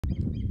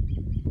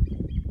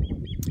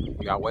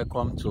You are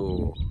welcome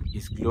to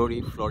its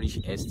Glory Flourish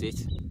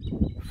Estate,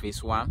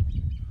 Phase 1,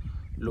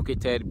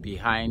 located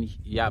behind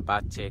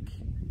Yabatech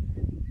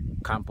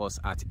campus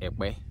at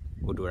Epe,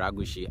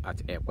 Irangushi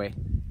at Epe.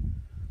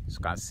 As you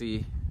can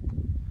see,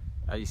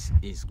 this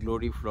is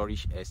Glory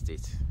Flourish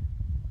Estate,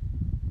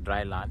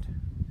 dry land.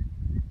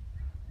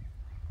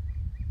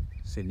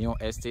 It's a new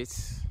estate,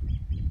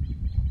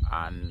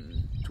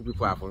 and 2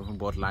 people have even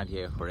bought land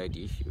here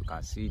already. You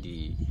can see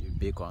the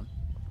beacon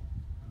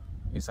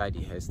inside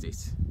the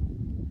estate.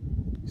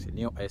 It's a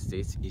new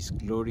estate. It's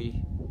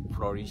Glory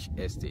Flourish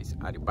Estate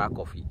at the back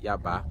of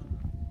Yaba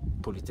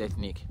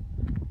Polytechnic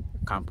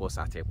campus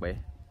at Epe.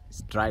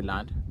 It's dry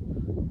land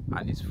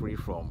and it's free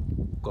from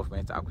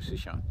government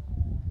acquisition.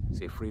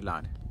 It's a free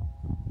land.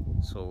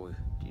 So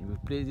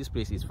this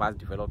place is fast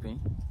developing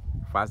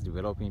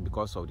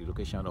because of the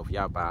location of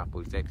Yaba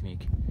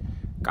Polytechnic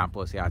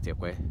campus here at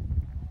Epe.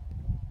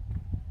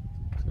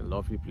 It's a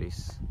lovely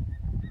place.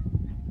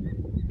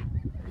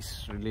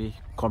 It's really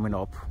coming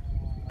up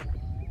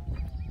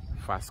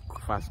fast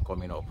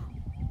coming up,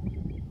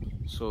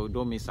 so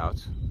don't miss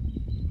out.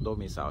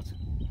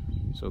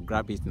 So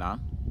grab it now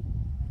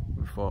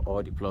before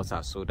all the plots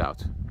are sold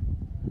out.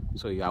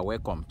 So you are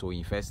welcome to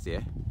invest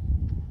here.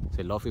 It's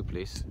a lovely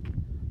place.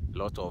 A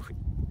lot of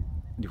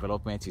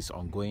development is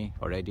ongoing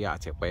already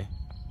at Epe,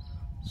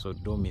 so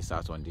don't miss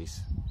out on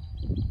this.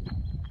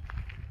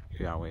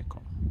 You are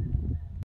welcome.